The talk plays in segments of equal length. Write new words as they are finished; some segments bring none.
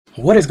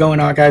What is going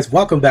on, guys?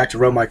 Welcome back to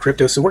Run My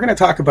Crypto. So we're going to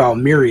talk about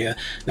MYRIA.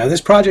 Now, this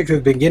project has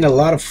been getting a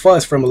lot of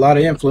fuss from a lot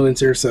of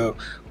influencers. So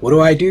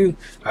what do?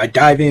 I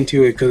dive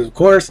into it because, of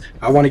course,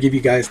 I want to give you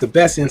guys the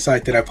best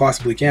insight that I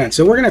possibly can.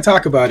 So we're going to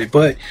talk about it.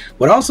 But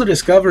what I also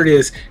discovered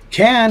is,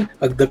 can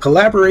the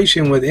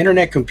collaboration with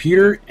Internet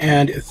Computer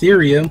and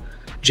Ethereum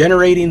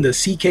generating the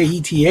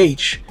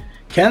CKETH,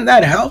 can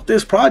that help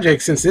this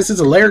project? Since this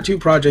is a layer 2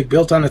 project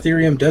built on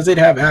Ethereum, does it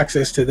have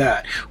access to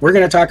that? We're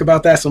going to talk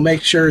about that, so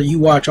make sure you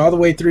watch all the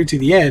way through to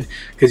the end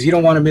because you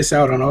don't want to miss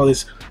out on all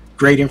this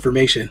great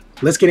information.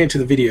 Let's get into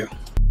the video.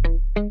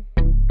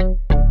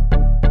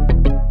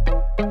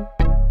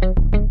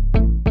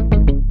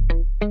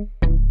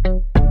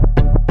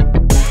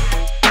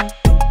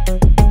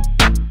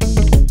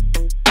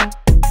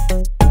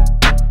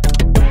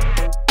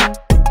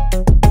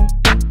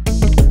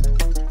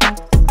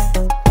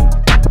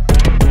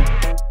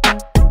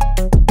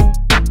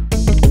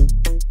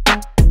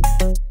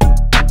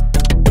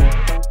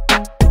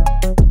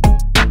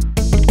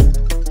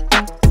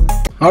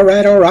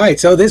 All right.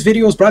 So this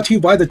video is brought to you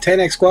by the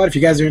 10X Squad. If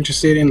you guys are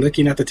interested in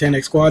looking at the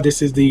 10X Squad,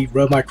 this is the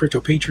Run My Crypto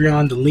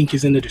Patreon. The link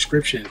is in the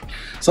description.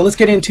 So let's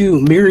get into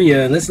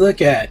MYRIA. Let's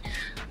look at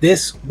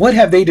this. What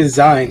have they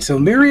designed? So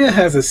MYRIA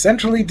has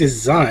essentially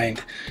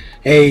designed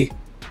a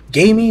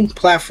gaming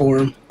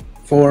platform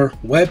for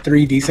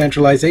Web3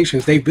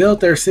 decentralizations. They built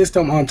their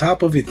system on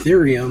top of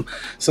Ethereum.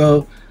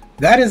 So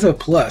that is a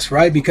plus,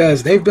 right?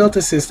 Because they've built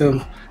a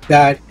system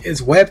that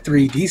is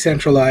Web3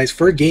 decentralized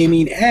for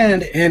gaming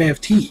and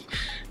NFT.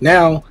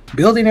 Now,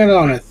 building it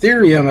on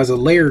Ethereum as a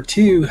layer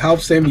 2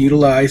 helps them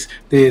utilize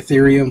the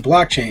Ethereum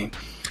blockchain.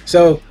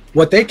 So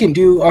what they can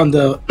do on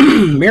the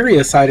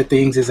MYRIA side of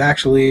things is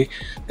actually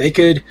they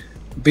could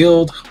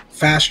build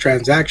fast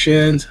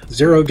transactions,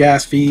 zero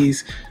gas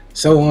fees,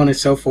 so on and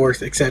so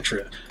forth,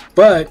 etc.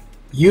 But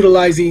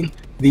utilizing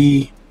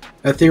the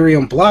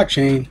Ethereum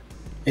blockchain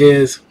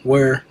is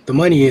where the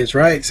money is,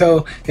 right?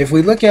 So if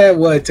we look at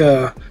what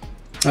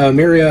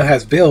MYRIA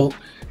has built,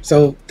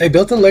 so they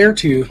built a layer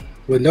 2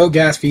 with no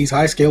gas fees,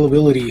 high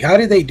scalability. How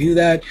did they do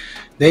that?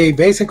 They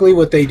basically,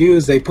 what they do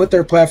is they put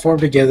their platform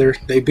together,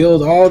 they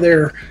build all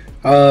their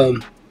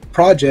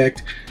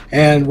project,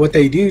 and what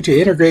they do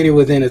to integrate it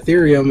within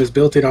Ethereum is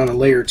built it on a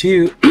layer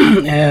 2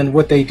 and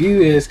what they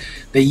do is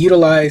they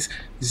utilize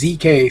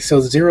ZK, so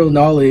zero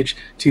knowledge,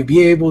 to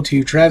be able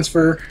to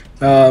transfer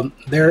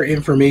their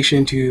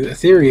information to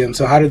Ethereum.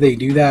 So how do they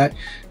do that?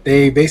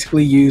 They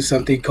basically use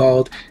something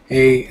called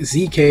a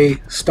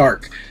ZK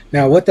Stark.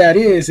 Now what that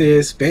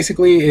is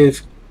basically,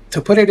 if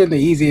to put it in the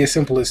easiest,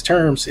 simplest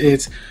terms,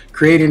 it's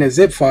creating a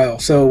zip file.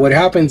 So what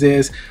happens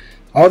is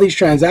all these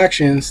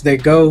transactions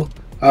that go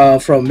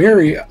from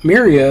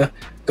MYRIA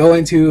go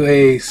into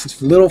a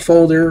little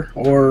folder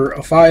or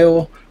a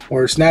file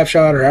or a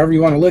snapshot or however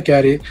you want to look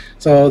at it.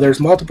 So there's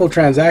multiple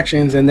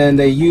transactions, and then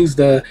they use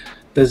the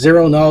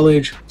zero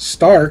knowledge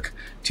Stark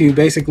to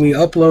basically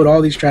upload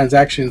all these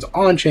transactions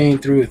on chain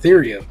through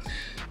Ethereum.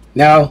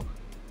 Now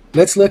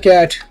let's look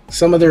at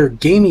some of their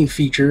gaming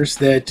features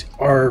that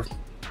are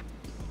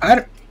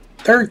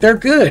they're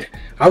good.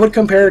 I would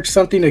compare it to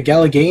something to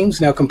GALA games.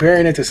 Now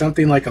comparing it to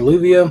something like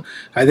Illuvium,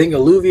 I think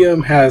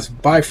Illuvium has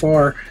by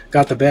far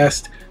got the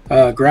best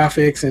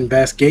graphics and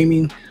best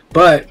gaming,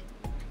 but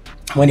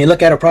when you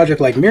look at a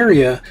project like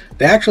MYRIA,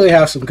 they actually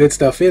have some good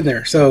stuff in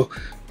there. So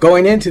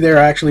going into there,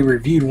 I actually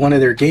reviewed one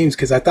of their games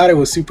because I thought it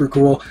was super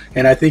cool,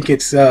 and I think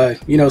it's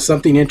you know,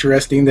 something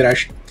interesting that I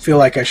feel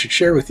like I should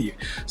share with you.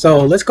 So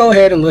let's go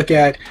ahead and look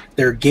at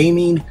their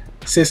gaming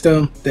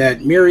system that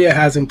MYRIA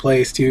has in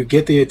place to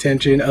get the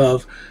attention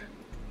of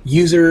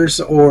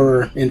users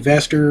or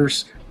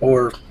investors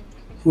or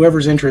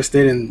whoever's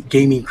interested in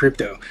gaming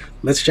crypto.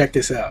 Let's check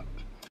this out.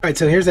 Alright,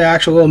 so here's the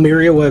actual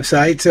MYRIA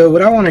website. So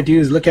what I want to do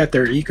is look at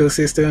their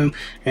ecosystem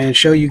and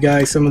show you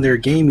guys some of their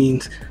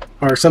gaming,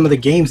 or some of the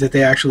games that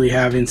they actually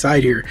have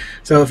inside here.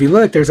 So if you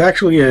look, there's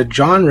actually a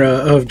genre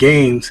of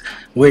games,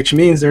 which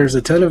means there's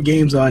a ton of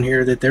games on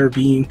here that they're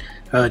being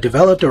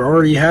developed or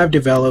already have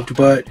developed.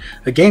 But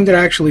a game that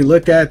I actually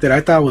looked at that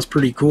I thought was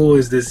pretty cool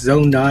is this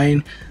Zone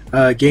 9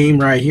 game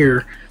right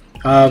here.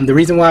 The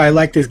reason why I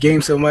like this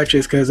game so much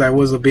is because I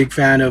was a big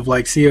fan of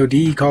like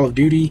COD, Call of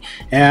Duty,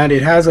 and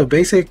it has a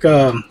basic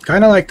kind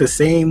of like the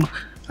same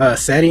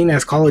setting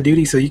as Call of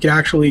Duty, so you can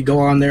actually go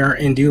on there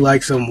and do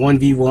like some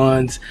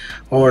 1v1s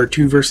or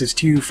 2 versus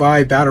 2,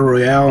 5 battle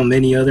royale, and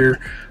many other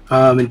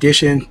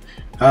addition.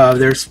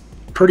 There's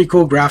pretty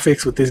cool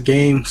graphics with this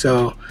game,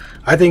 so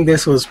I think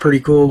this was pretty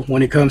cool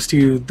when it comes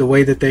to the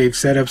way that they've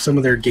set up some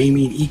of their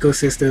gaming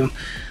ecosystem.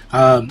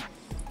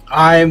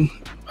 I'm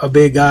a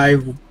big guy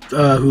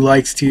who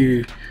likes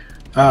to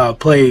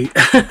play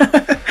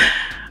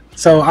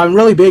so I'm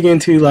really big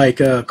into like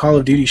Call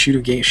of Duty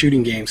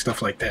shooting games,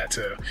 stuff like that.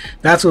 So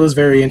that's what was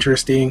very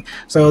interesting.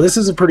 So this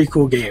is a pretty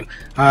cool game.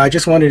 I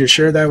just wanted to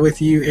share that with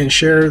you and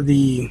share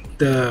the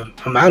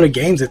amount of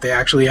games that they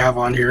actually have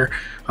on here,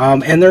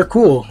 and they're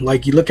cool.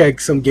 Like you look at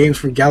some games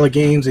from GALA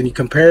games and you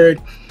compare it,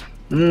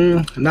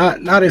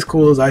 not as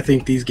cool as I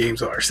think these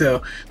games are.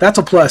 So that's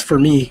a plus for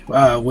me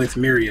with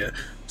MYRIA.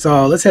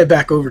 So let's head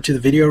back over to the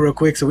video real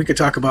quick so we could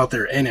talk about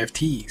their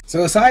NFTs.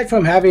 So aside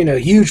from having a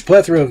huge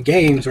plethora of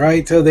games,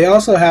 right, so they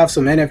also have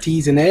some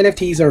NFTs, and the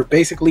NFTs are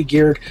basically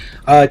geared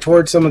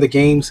towards some of the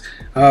games,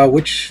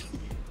 which,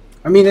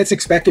 I mean, it's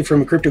expected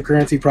from a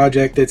cryptocurrency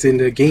project that's in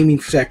the gaming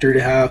sector to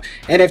have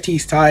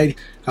NFTs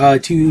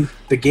tied to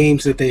the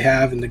games that they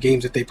have and the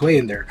games that they play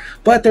in there.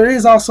 But there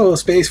is also a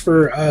space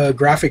for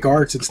graphic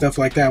arts and stuff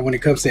like that when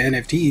it comes to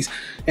NFTs,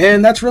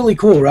 and that's really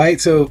cool,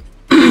 right? So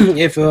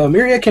if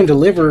MYRIA can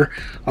deliver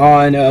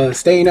on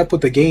staying up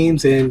with the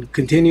games and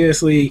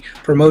continuously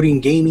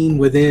promoting gaming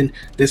within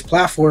this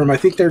platform, I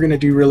think they're going to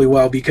do really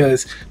well,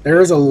 because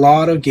there is a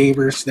lot of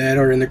gamers that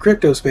are in the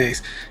crypto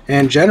space,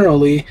 and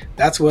generally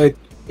that's what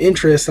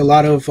interests a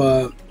lot of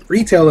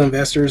retail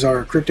investors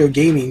are crypto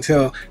gaming.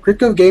 So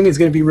crypto gaming is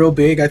going to be real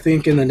big, I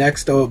think, in the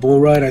next bull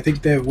run. I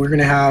think that we're going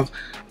to have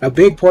a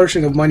big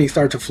portion of money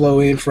start to flow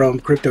in from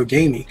crypto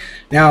gaming.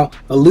 Now,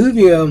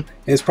 Illuvium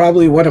is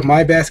probably one of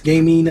my best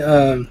gaming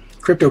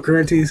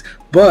cryptocurrencies,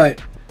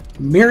 but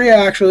MYRIA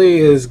actually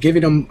is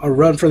giving them a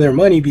run for their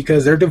money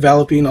because they're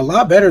developing a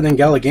lot better than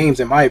GALA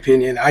Games, in my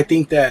opinion. I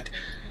think that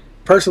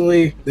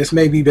personally this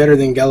may be better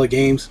than GALA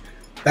Games.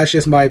 That's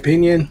just my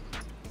opinion.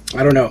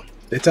 I don't know.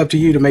 It's up to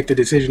you to make the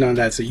decision on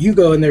that. So you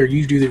go in there,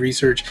 you do the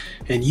research,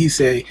 and you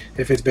say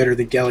if it's better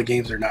than GALA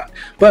Games or not.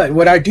 But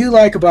what I do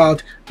like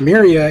about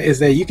MYRIA is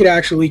that you could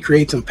actually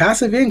create some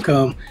passive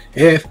income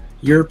if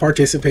you're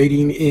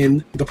participating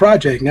in the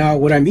project. Now,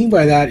 what I mean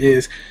by that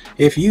is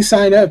if you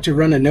sign up to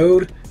run a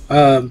node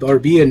or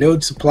be a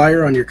node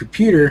supplier on your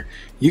computer,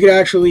 you can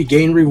actually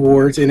gain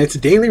rewards, and it's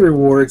daily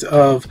rewards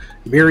of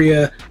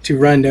MYRIA to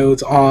run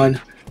nodes on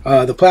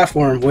the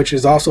platform. Which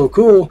is also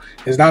cool,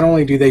 is not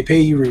only do they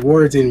pay you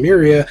rewards in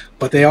MYRIA,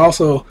 but they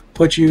also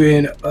put you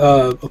in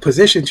a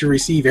position to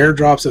receive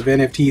airdrops of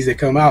NFTs that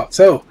come out.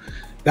 So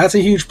that's a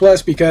huge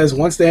plus, because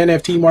once the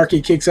NFT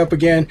market kicks up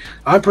again,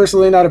 I'm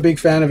personally not a big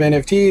fan of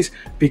NFTs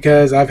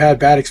because I've had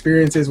bad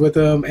experiences with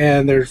them,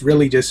 and there's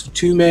really just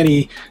too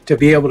many to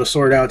be able to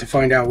sort out to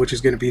find out which is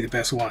going to be the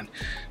best one.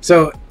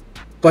 So,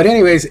 but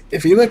anyways,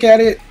 if you look at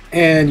it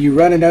and you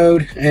run a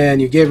node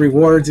and you get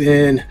rewards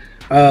in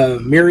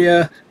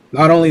MYRIA,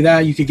 not only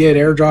that, you could get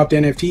airdropped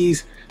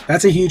NFTs.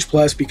 That's a huge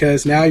plus,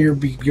 because now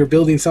you're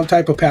building some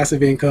type of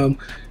passive income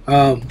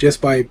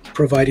just by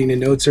providing a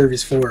node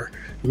service for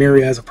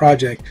MYRIA as a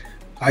project.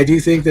 I do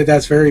think that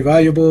that's very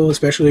valuable,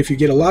 especially if you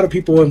get a lot of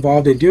people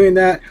involved in doing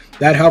that.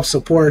 That helps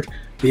support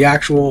the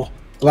actual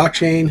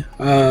blockchain,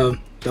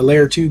 the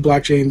layer 2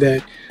 blockchain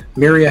that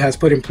MYRIA has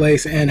put in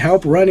place, and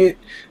help run it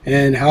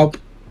and help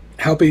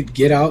it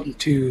get out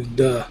to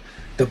the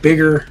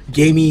bigger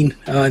gaming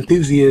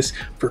enthusiasts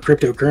for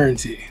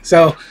cryptocurrency.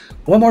 So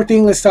one more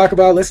thing let's talk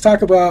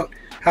about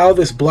how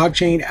this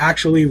blockchain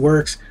actually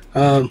works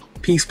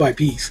piece by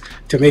piece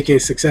to make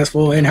it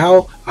successful, and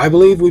how I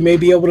believe we may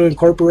be able to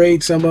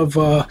incorporate some of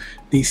the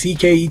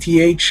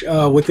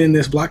CKETH within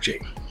this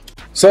blockchain.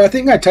 So I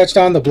think I touched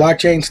on the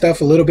blockchain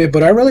stuff a little bit,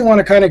 but I really want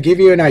to kind of give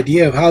you an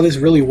idea of how this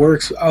really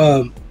works,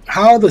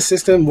 how the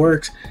system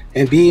works,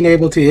 and being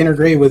able to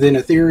integrate within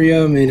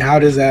Ethereum, and how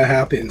does that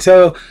happen.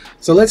 So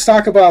let's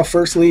talk about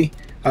firstly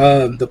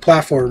the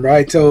platform,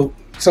 right? So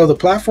the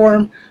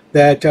platform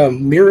that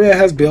MYRIA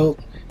has built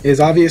is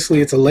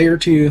obviously, it's a layer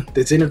 2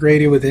 that's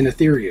integrated within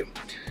Ethereum.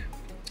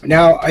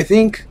 Now, I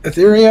think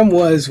Ethereum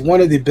was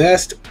one of the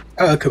best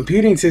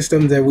computing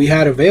systems that we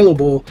had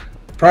available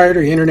prior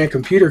to Internet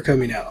Computer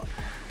coming out.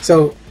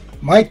 So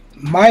my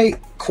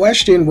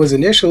question was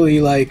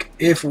initially, like,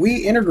 if we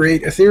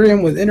integrate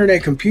Ethereum with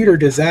Internet Computer,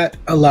 does that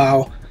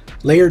allow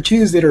layer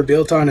 2s that are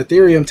built on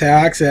Ethereum to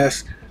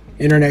access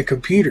Internet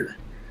Computer?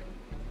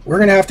 We're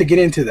going to have to get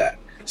into that.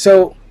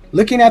 So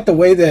looking at the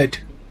way that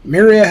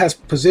MYRIA has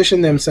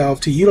positioned themselves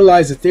to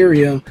utilize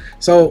Ethereum,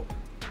 so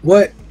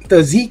what the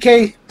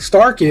ZK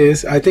Stark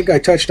is, I think I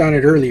touched on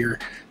it earlier.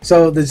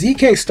 So the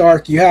ZK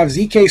Stark, you have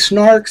ZK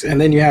Snarks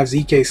and then you have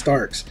ZK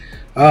Starks.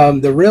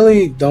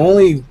 The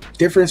only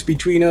difference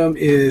between them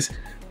is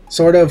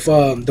sort of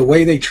the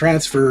way they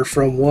transfer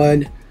from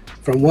one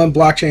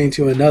blockchain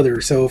to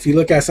another. So if you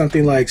look at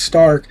something like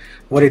Stark,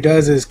 what it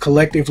does is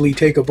collectively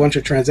take a bunch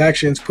of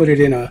transactions, put it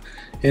in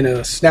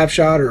a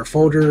snapshot or a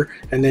folder,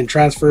 and then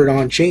transfer it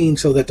on chain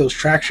so that those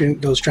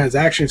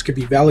transactions could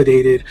be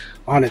validated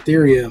on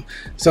Ethereum.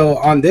 So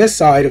on this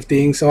side of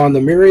things, so on the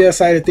MYRIA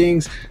side of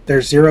things,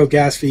 there's zero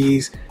gas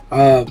fees.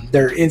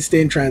 They're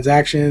instant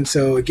transactions,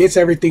 so it gets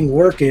everything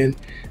working,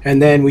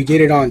 and then we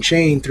get it on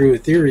chain through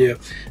Ethereum.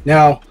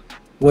 Now,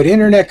 with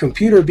Internet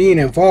Computer being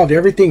involved,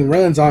 everything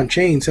runs on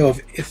chain. So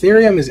if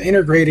Ethereum is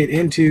integrated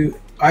into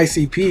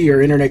ICP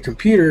or Internet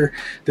Computer,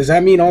 does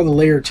that mean all the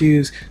layer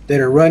 2s that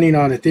are running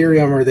on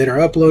Ethereum or that are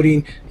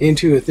uploading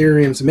into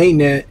Ethereum's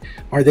mainnet,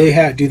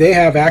 do they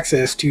have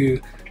access to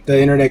the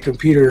Internet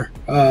Computer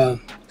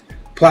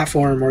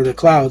platform or the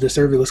cloud, the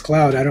serverless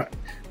cloud?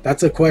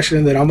 That's a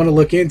question that I'm going to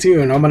look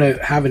into, and I'm going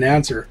to have an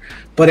answer.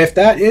 But if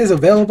that is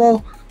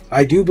available,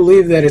 I do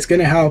believe that it's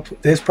going to help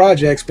this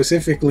project,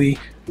 specifically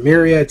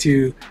MYRIA,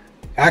 to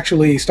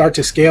actually start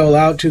to scale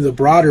out to the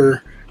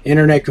broader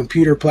internet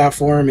computer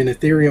platform and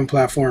Ethereum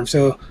platform.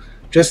 So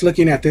just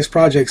looking at this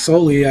project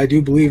solely, I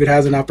do believe it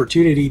has an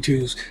opportunity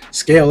to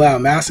scale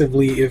out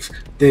massively if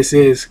this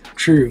is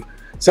true.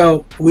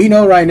 So we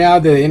know right now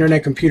the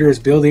internet computer is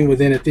building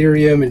within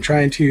Ethereum and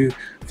trying to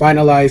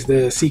finalize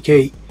the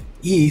CK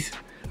ETH,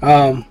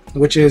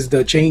 which is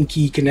the chain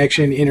key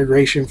connection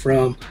integration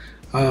from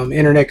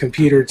internet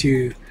computer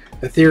to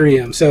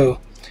Ethereum. So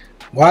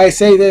why I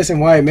say this and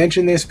why I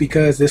mention this,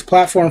 because this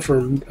platform for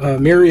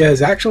MYRIA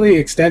is actually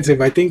extensive.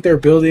 I think they're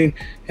building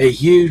a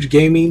huge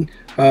gaming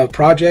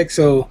project.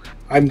 So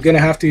I'm gonna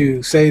have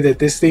to say that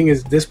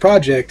this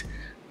project,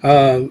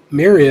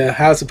 MYRIA,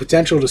 has the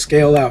potential to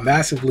scale out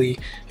massively,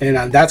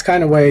 and that's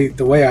kind of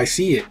the way I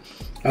see it.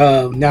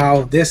 Now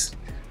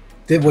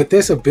with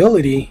this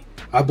ability,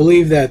 I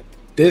believe that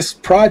this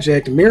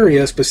project,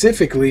 MYRIA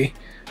specifically,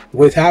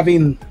 with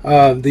having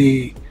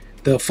the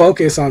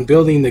focus on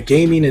building the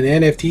gaming and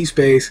NFT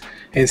space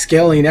and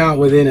scaling out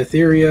within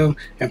Ethereum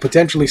and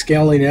potentially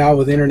scaling it out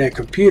with internet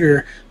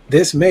computer,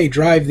 this may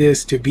drive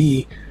this to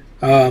be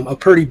a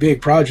pretty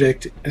big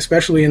project,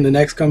 especially in the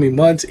next coming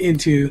months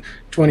into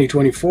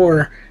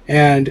 2024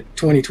 and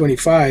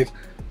 2025,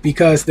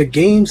 because the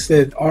games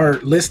that are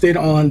listed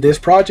on this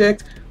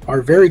project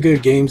are very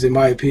good games in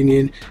my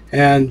opinion,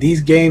 and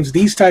these games,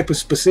 these type of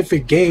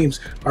specific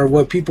games, are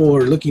what people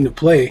are looking to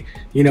play.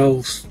 You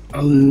know,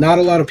 not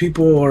a lot of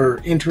people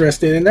are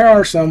interested, and there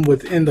are some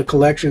within the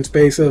collection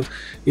space of,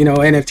 you know,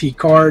 NFT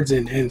cards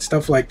and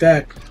stuff like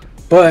that,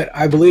 but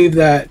I believe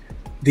that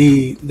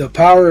the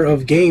power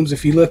of games,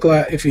 if you look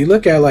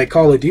at like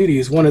Call of Duty,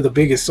 is one of the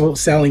biggest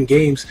selling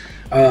games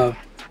in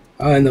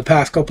the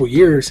past couple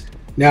years.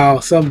 Now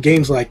some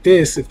games like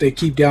this, if they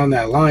keep down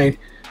that line,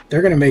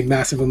 they're going to make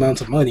massive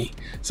amounts of money.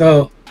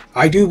 So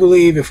I do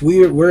believe if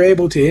we're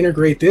able to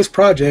integrate this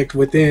project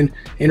within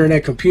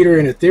internet computer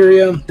and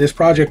Ethereum, this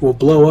project will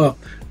blow up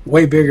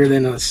way bigger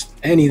than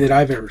any that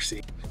I've ever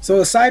seen. So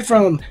aside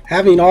from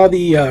having all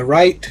the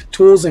right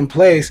tools in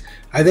place,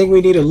 I think we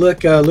need to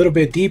look a little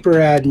bit deeper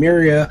at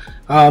MYRIA.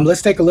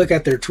 Let's take a look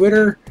at their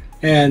Twitter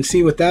and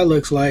see what that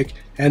looks like,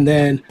 and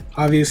then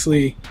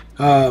obviously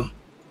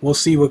we'll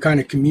see what kind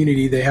of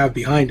community they have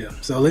behind them.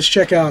 So let's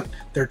check out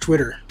their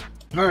Twitter.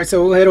 All right,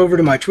 so we'll head over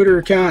to my Twitter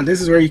account.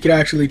 This is where you could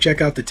actually check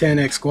out the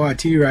 10x squad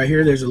too, right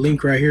here. There's a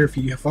link right here if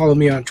you follow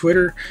me on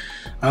Twitter.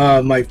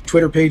 My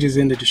Twitter page is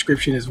in the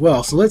description as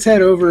well. So let's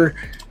head over.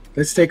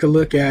 Let's take a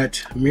look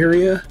at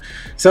MYRIA.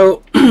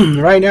 So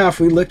right now, if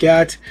we look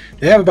at,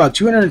 they have about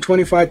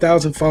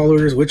 225,000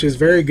 followers, which is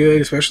very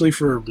good, especially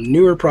for a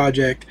newer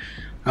project.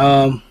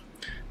 Their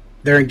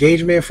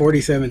engagement,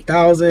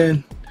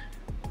 47,000,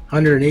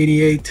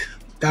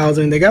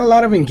 188,000. They got a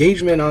lot of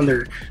engagement on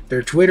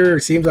their Twitter.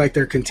 It seems like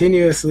they're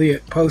continuously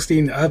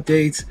posting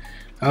updates.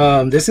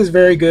 This is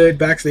very good.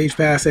 Backstage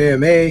Pass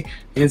AMA,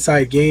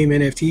 Inside Game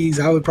NFTs.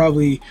 I would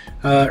probably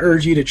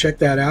urge you to check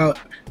that out,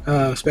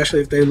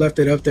 especially if they left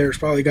it up there. It's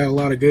probably got a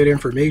lot of good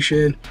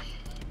information.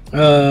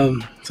 So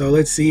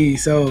let's see.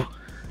 So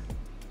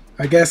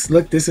I guess,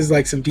 look, this is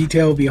like some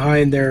detail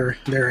behind their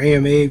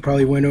AMA.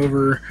 Probably went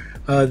over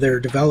their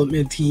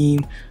development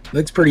team.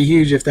 Looks pretty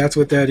huge if that's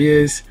what that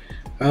is.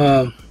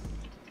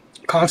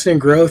 Constant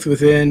growth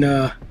within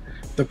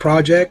the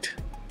project.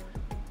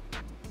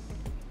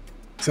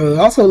 So it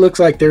also looks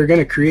like they're going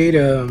to create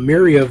a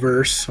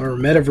MYRIAverse or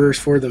metaverse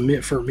for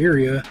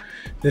MYRIA,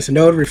 this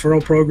node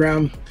referral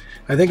program.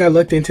 I think I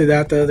looked into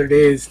that the other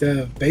day. It's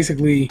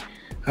basically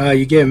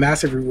you get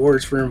massive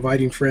rewards for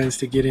inviting friends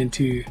to get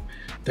into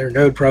their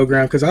node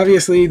program, because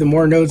obviously the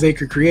more nodes they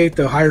could create,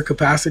 the higher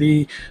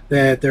capacity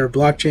that their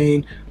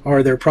blockchain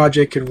or their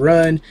project could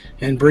run,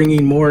 and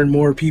bringing more and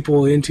more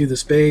people into the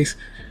space,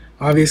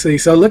 obviously.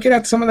 So looking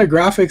at some of the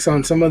graphics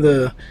on some of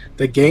the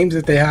games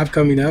that they have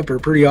coming up are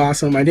pretty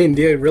awesome. I didn't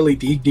really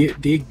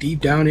dig deep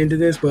down into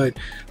this, but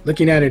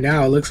looking at it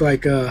now, it looks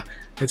like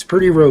it's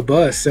pretty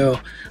robust. So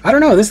I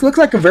don't know, this looks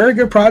like a very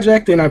good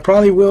project, and I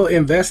probably will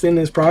invest in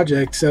this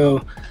project.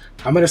 So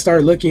I'm going to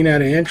start looking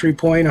at an entry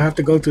point. I'll have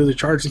to go through the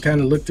charts and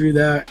kind of look through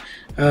that.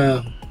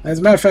 As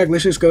a matter of fact,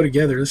 let's just go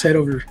together. Let's head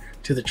over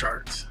to the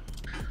charts.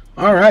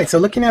 All right, so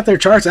looking at their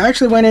charts, I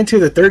actually went into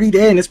the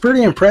 30-day, and it's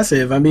pretty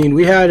impressive. I mean,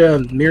 we had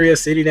MYRIA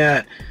sitting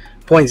at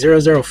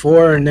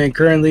 0.004, and then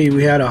currently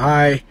we had a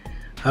high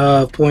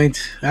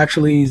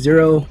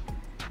 .0,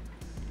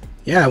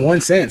 yeah,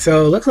 1 cent.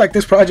 So it looks like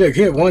this project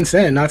hit 1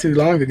 cent not too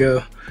long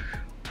ago.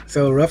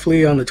 So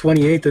roughly on the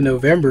 28th of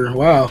November.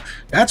 Wow,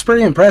 that's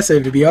pretty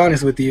impressive, to be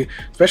honest with you,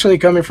 especially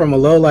coming from a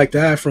low like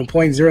that, from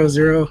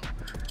 0.00.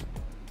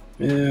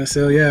 Yeah,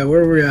 so yeah,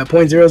 where we're at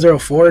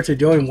 0.004 to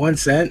doing 1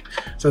 cent.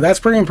 So that's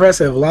pretty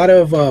impressive. A lot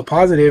of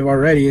positive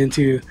already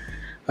into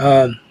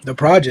the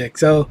project.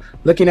 So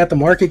looking at the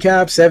market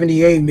cap,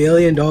 $78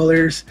 million.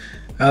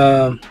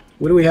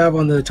 What do we have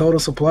on the total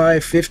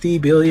supply? 50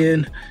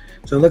 billion.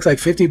 So it looks like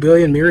 50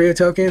 billion MYRIA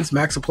tokens,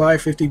 max supply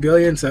 50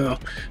 billion. So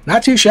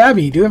not too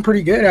shabby, doing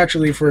pretty good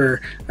actually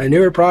for a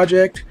newer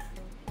project.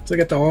 Let's look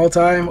at the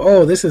all-time.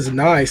 Oh, this is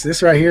nice.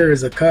 This right here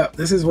is a cup.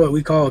 This is what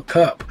we call a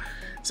cup.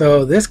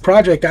 So this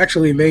project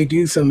actually may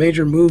do some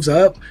major moves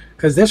up,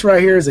 because this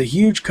right here is a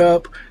huge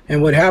cup,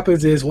 and what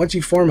happens is once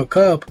you form a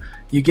cup,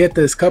 you get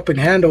this cup and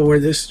handle where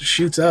this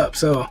shoots up.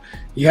 So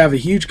you have a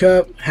huge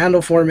cup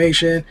handle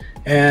formation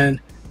and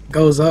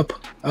goes up,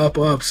 up,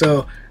 up.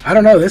 So I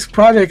don't know, this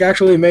project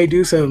actually may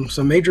do some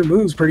major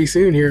moves pretty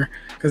soon here,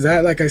 because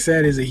that, like I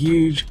said, is a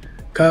huge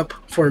cup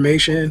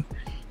formation,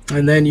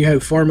 and then you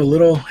have form a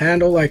little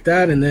handle like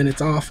that, and then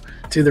it's off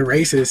to the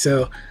races.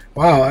 So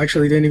wow, I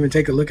actually didn't even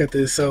take a look at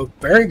this. So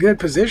very good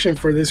position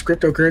for this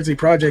cryptocurrency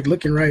project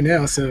looking right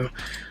now. So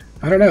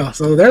I don't know.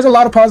 So there's a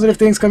lot of positive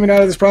things coming out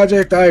of this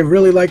project. I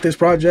really like this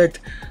project.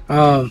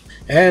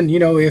 And you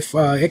know, if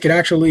it could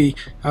actually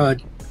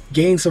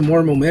gain some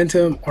more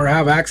momentum or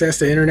have access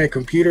to internet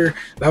computer,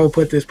 that will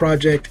put this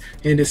project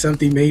into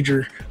something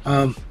major,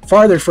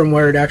 farther from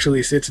where it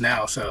actually sits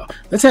now. So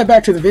let's head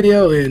back to the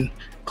video and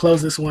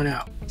close this one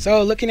out.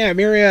 So looking at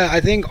MYRIA,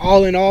 I think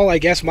all in all, I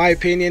guess my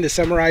opinion to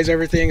summarize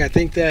everything, I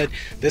think that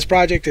this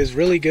project is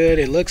really good.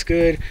 It looks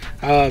good.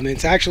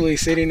 It's actually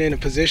sitting in a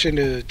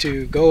position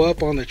to go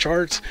up on the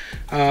charts.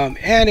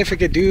 And if it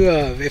could do,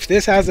 if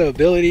this has the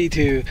ability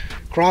to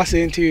cross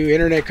into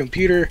internet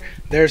computer,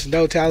 there's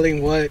no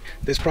telling what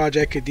this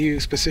project could do,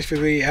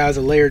 specifically as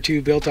a layer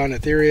 2 built on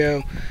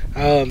Ethereum.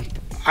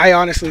 I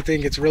honestly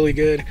think it's really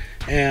good,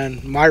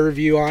 and my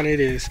review on it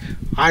is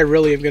I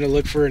really am going to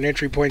look for an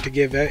entry point to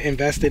get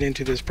invested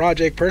into this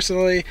project.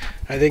 Personally,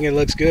 I think it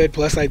looks good.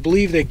 Plus, I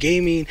believe that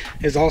gaming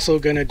is also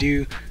going to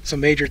do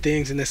some major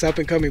things in this up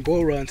and coming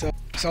bull run. So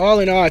all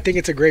in all, I think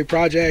it's a great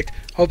project.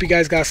 Hope you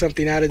guys got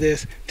something out of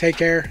this. Take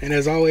care, and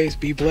as always,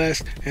 be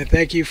blessed, and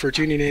thank you for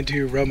tuning in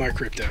to Run My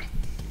Crypto.